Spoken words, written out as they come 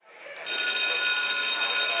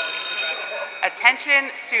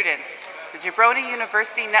Attention students, the Jabroni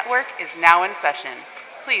University Network is now in session.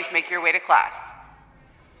 Please make your way to class.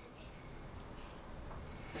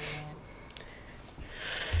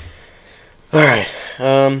 Alright,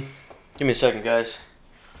 give me a second, guys.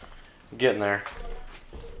 I'm getting there.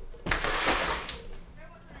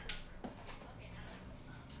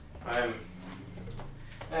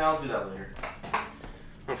 I'll do that later. I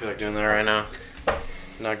don't feel like doing that right now.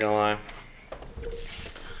 Not gonna lie.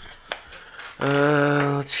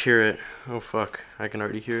 Let's hear it. Oh fuck, I can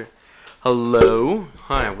already hear it. Hello,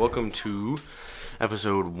 hi, welcome to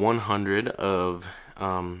episode 100 of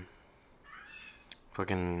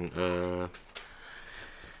whatever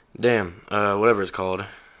it's called.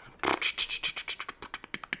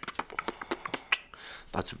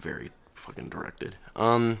 That's very fucking directed.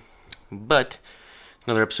 But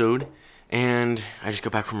another episode, and I just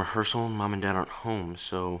got back from rehearsal. Mom and Dad aren't home,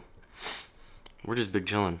 so we're just big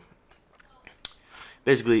chilling.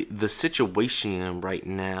 Basically, the situation right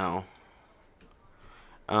now,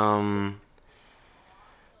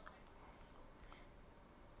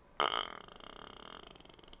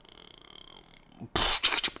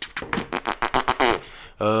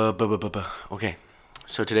 okay,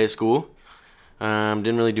 so today at school,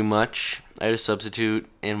 didn't really do much. I had a substitute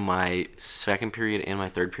in my second period and my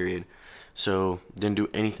third period, so didn't do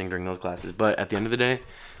anything during those classes. But at the end of the day,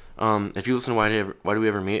 if you listen to Why Do We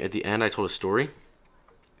Ever Meet, at the end I told a story,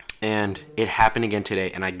 and it happened again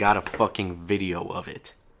today, and I got a fucking video of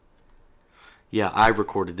it. Yeah, I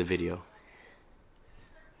recorded the video.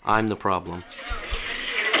 I'm the problem. Why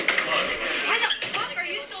the fuck are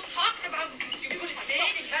you still talking about stupid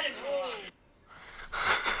big and better?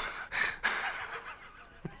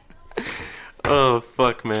 Oh,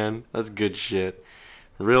 fuck, man. That's good shit.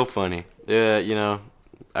 Real funny. Yeah,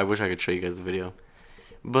 I wish I could show you guys the video.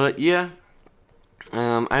 But, yeah.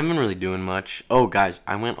 I haven't been really doing much. Oh, guys,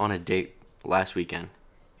 I went on a date last weekend.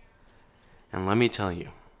 And let me tell you,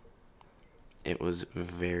 it was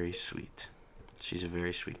very sweet. She's a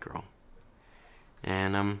very sweet girl.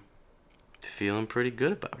 And I'm feeling pretty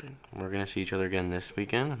good about it. We're going to see each other again this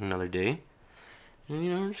weekend, another date.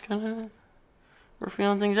 And, just kind of, we're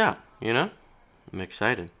feeling things out, I'm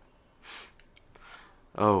excited.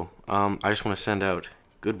 Oh, I just want to send out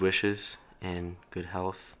good wishes and good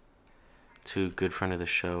health to a good friend of the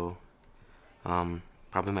show,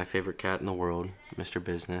 probably my favorite cat in the world, Mr.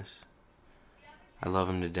 Business. I love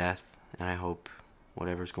him to death, and I hope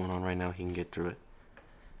whatever's going on right now, he can get through it.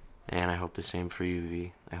 And I hope the same for you,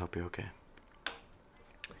 V. I hope you're okay.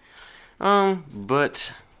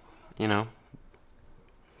 But,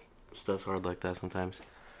 stuff's hard like that sometimes.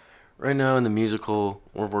 Right now in the musical,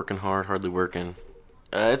 we're working hard, hardly working.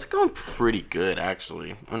 It's going pretty good,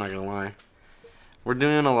 actually. I'm not gonna lie. We're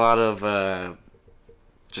doing a lot of, it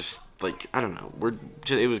was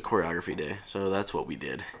choreography day, so that's what we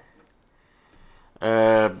did.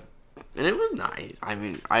 And it was nice. I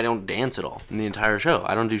mean, I don't dance at all in the entire show.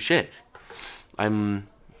 I don't do shit. I'm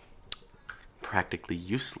practically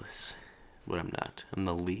useless, but I'm not. I'm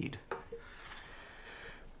the lead.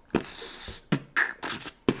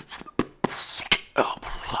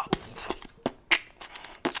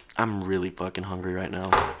 I'm really fucking hungry right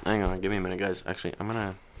now. Hang on, give me a minute, guys. Actually,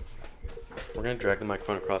 we're gonna drag the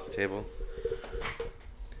microphone across the table.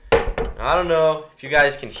 I don't know if you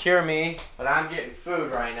guys can hear me, but I'm getting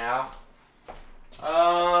food right now.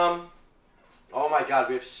 Oh my god,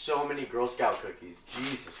 we have so many Girl Scout cookies.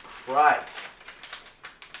 Jesus Christ.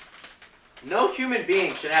 No human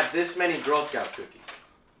being should have this many Girl Scout cookies.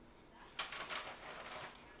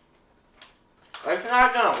 It's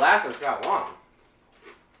not gonna last us that long.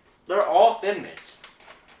 They're all Thin Mints.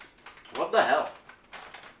 What the hell?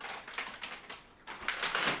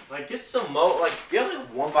 Get some get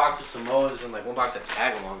one box of Samoas and one box of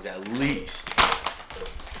Tagalongs at least.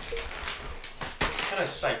 What kind of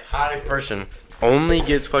psychotic person only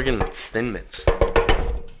gets fucking Thin Mints?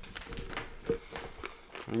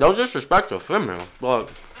 No disrespect to Thin Mints, but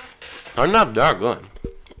they're not that good.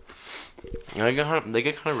 They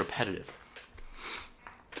get kind of repetitive.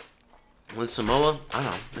 With Samoa, I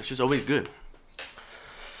don't know, it's just always good.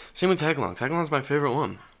 Same with Tagalong. Tagalong's my favorite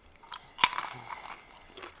one.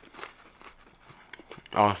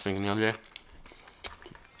 I was thinking the other day,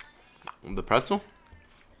 the pretzel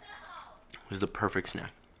was the perfect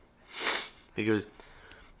snack. Because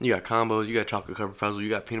you got combos, you got chocolate covered pretzels, you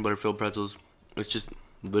got peanut butter filled pretzels. It's just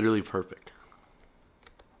literally perfect.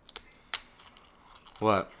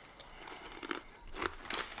 What?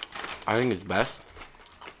 I think it's best.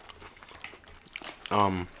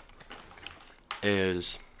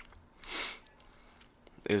 Is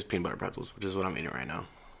peanut butter pretzels, which is what I'm eating right now.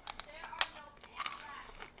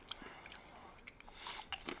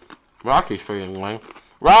 Rocky's freaking annoying.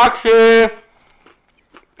 Roxy!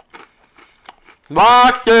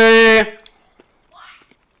 Roxy!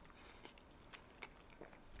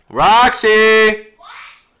 Roxy!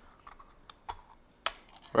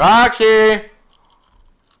 Roxy!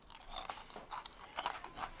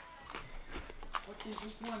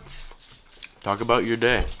 Talk about your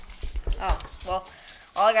day. Oh, well,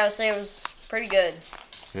 all I gotta say was pretty good.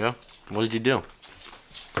 Yeah? What did you do?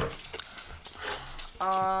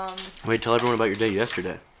 Um, Wait, tell everyone about your day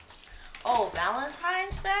yesterday. oh,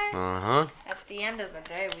 Valentine's Day? Uh-huh. At the end of the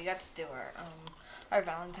day, we got to do our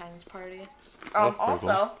Valentine's party. That's pretty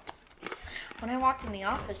Also, when I walked in the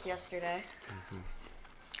office yesterday.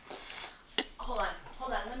 Hold on,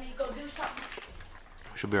 let me go do something.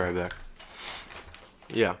 She'll be right back.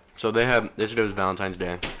 Yeah, so yesterday was Valentine's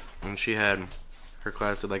Day, and she had, her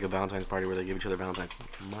class did like a Valentine's party where they give each other Valentine's.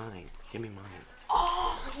 Mine. Give me mine.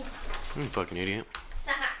 Oh! You fucking idiot.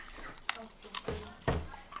 So stupid.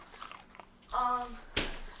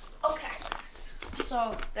 Okay.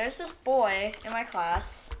 So, there's this boy in my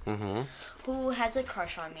class Mm-hmm. who has a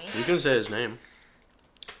crush on me. You can say his name.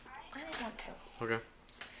 I didn't want to. Okay.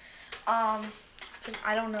 Cause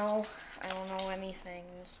I don't know anything,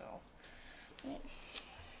 so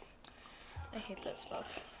I hate that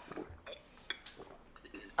stuff.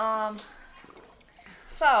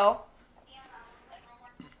 So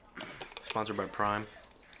Sponsored by Prime.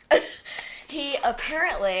 he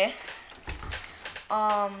apparently,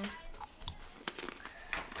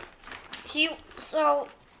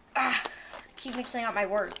 keep mixing up my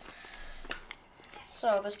words.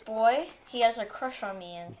 So this boy, he has a crush on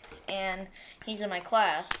me, and he's in my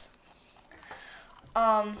class.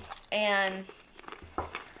 And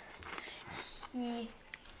he.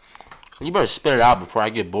 You better spit it out before I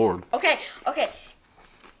get bored. Okay.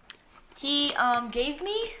 He gave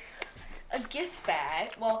me a gift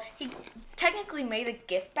bag. Well, he technically made a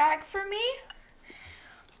gift bag for me,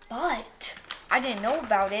 but I didn't know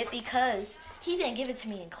about it because he didn't give it to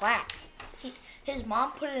me in class. His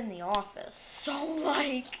mom put it in the office. So,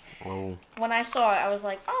 like, Oh. when I saw it, I was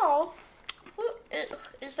like, oh,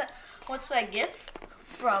 what's that gift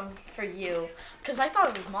for you? Because I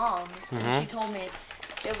thought it was mom's, and she told me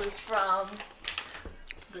it was from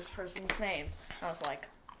this person's name. I was like,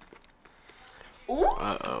 ooh.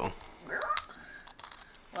 Uh-oh.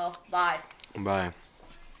 Well, bye. Bye.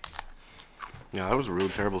 Yeah, that was a really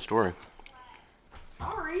terrible story.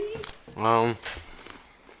 Sorry. I've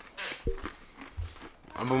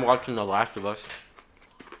been watching The Last of Us.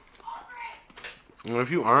 And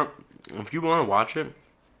if you want to watch it,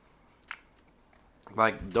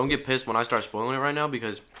 like, don't get pissed when I start spoiling it right now,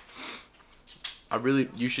 because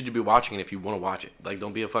you should be watching it if you want to watch it. Like,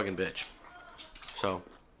 don't be a fucking bitch. So,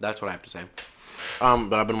 that's what I have to say.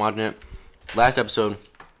 But I've been watching it. Last episode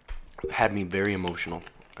had me very emotional.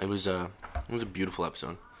 It was a beautiful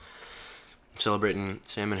episode. Celebrating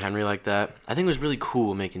Sam and Henry like that. I think it was really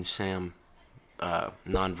cool making Sam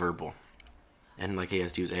non-verbal. And like he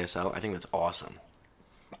has to use ASL. I think that's awesome.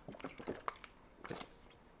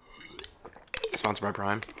 Sponsored by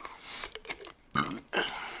Prime.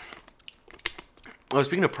 Oh,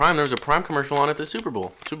 speaking of Prime, there was a Prime commercial on at the Super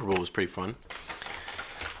Bowl. Super Bowl was pretty fun.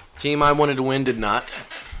 Team I wanted to win did not.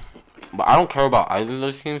 But I don't care about either of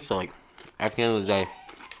those teams, so like, at the end of the day,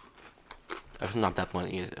 it's not that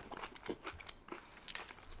funny, is it?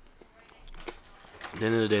 At the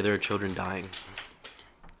end of the day, there are children dying.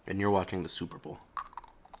 And you're watching the Super Bowl.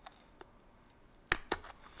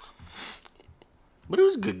 But it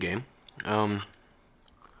was a good game. I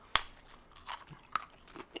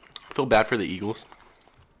feel bad for the Eagles.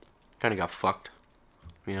 Kind of got fucked,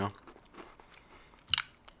 you know?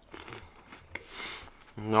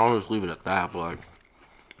 And I'll just leave it at that, but like,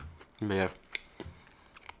 yeah.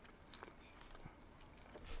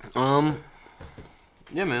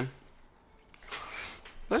 Yeah, man.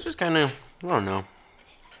 That's just kind of, I don't know.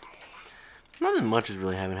 Nothing much has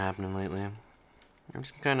really haven't happening lately. I'm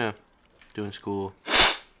just kind of doing school.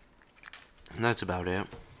 And that's about it.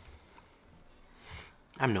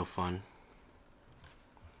 I'm no fun.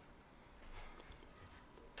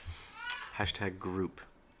 Hashtag group.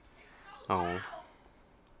 Oh.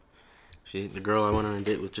 The girl I went on a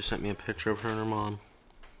date with just sent me a picture of her and her mom.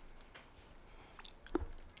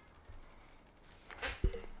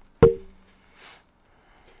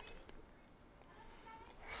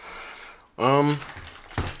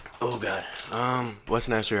 Oh god. Wes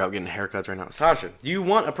and Ashley are out getting haircuts right now. Sasha, do you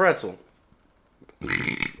want a pretzel?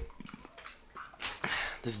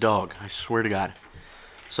 This dog, I swear to God.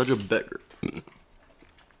 Such a beggar.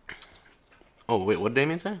 Oh, wait, what did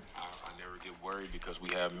Damien say? I never get worried because we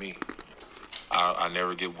have me. I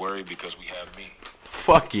never get worried because we have me.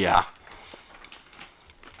 Fuck yeah.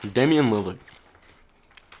 Damian Lillard.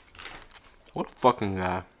 What a fucking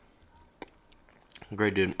guy.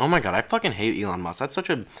 Great dude. Oh my god, I fucking hate Elon Musk. That's such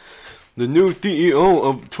a... The new CEO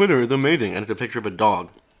of Twitter is amazing. And it's a picture of a dog.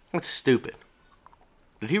 That's stupid.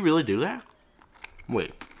 Did he really do that?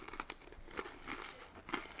 Wait.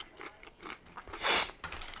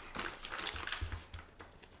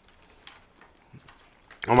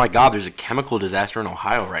 Oh my god, there's a chemical disaster in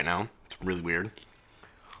Ohio right now. It's really weird.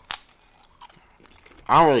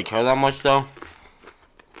 I don't really care that much though.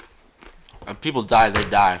 If people die, they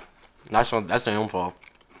die. That's their own fault.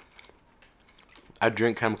 I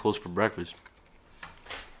drink chemicals for breakfast.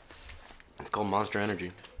 It's called Monster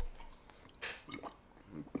Energy.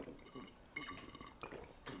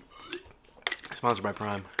 Sponsored by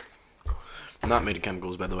Prime. Not made of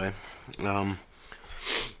chemicals, by the way.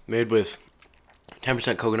 Made with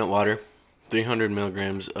 10% coconut water, 300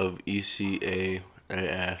 milligrams of ECAS,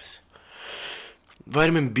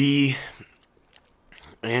 vitamin B,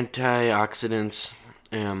 antioxidants,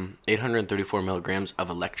 834 milligrams of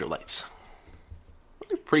electrolytes.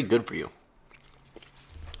 Pretty good for you.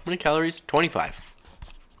 How many calories? 25.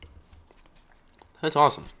 That's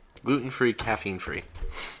awesome. Gluten-free, caffeine-free.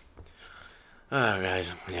 Guys,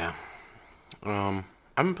 yeah. I've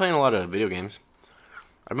been playing a lot of video games.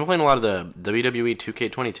 I've been playing a lot of the WWE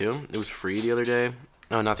 2K22. It was free the other day.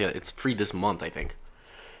 No, not the other. It's free this month, I think.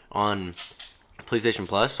 On PlayStation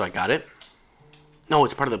Plus, so I got it. No,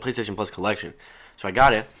 it's part of the PlayStation Plus collection. So I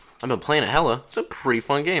got it. I've been playing it hella. It's a pretty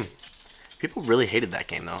fun game. People really hated that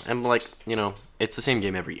game, though. And, like, you know, it's the same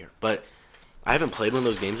game every year. But I haven't played one of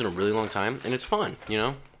those games in a really long time, and it's fun, you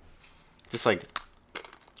know? Just, like,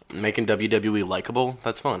 making WWE likable,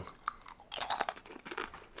 that's fun.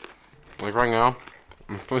 Like, right now,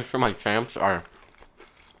 I'm pretty sure my champs are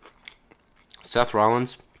Seth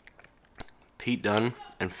Rollins, Pete Dunne,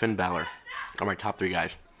 and Finn Balor are my top 3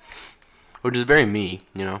 guys. Which is very me,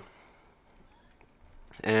 you know?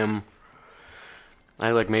 I,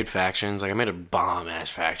 like, made factions. Like, I made a bomb-ass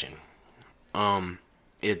faction.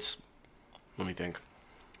 It's... Let me think.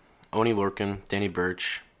 Oni Lorcan, Danny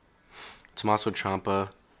Burch, Tommaso Ciampa,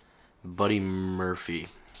 Buddy Murphy.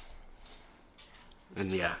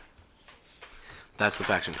 And, yeah. That's the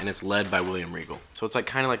faction. And it's led by William Regal. So it's, like,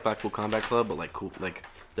 kind of like Blackpool Combat Club, but, like, cool, like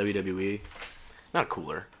WWE. Not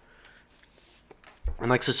cooler. And,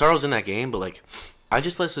 like, Cesaro's in that game, but, like, I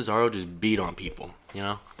just let Cesaro just beat on people, you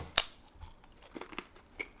know?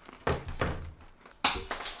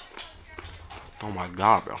 Oh my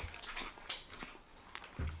god, bro.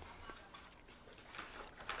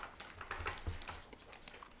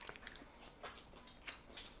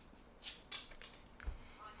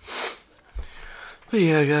 But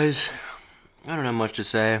yeah, guys, I don't have much to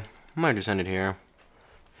say. I might just end it here.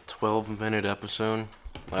 12-minute episode.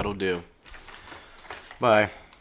 That'll do. Bye.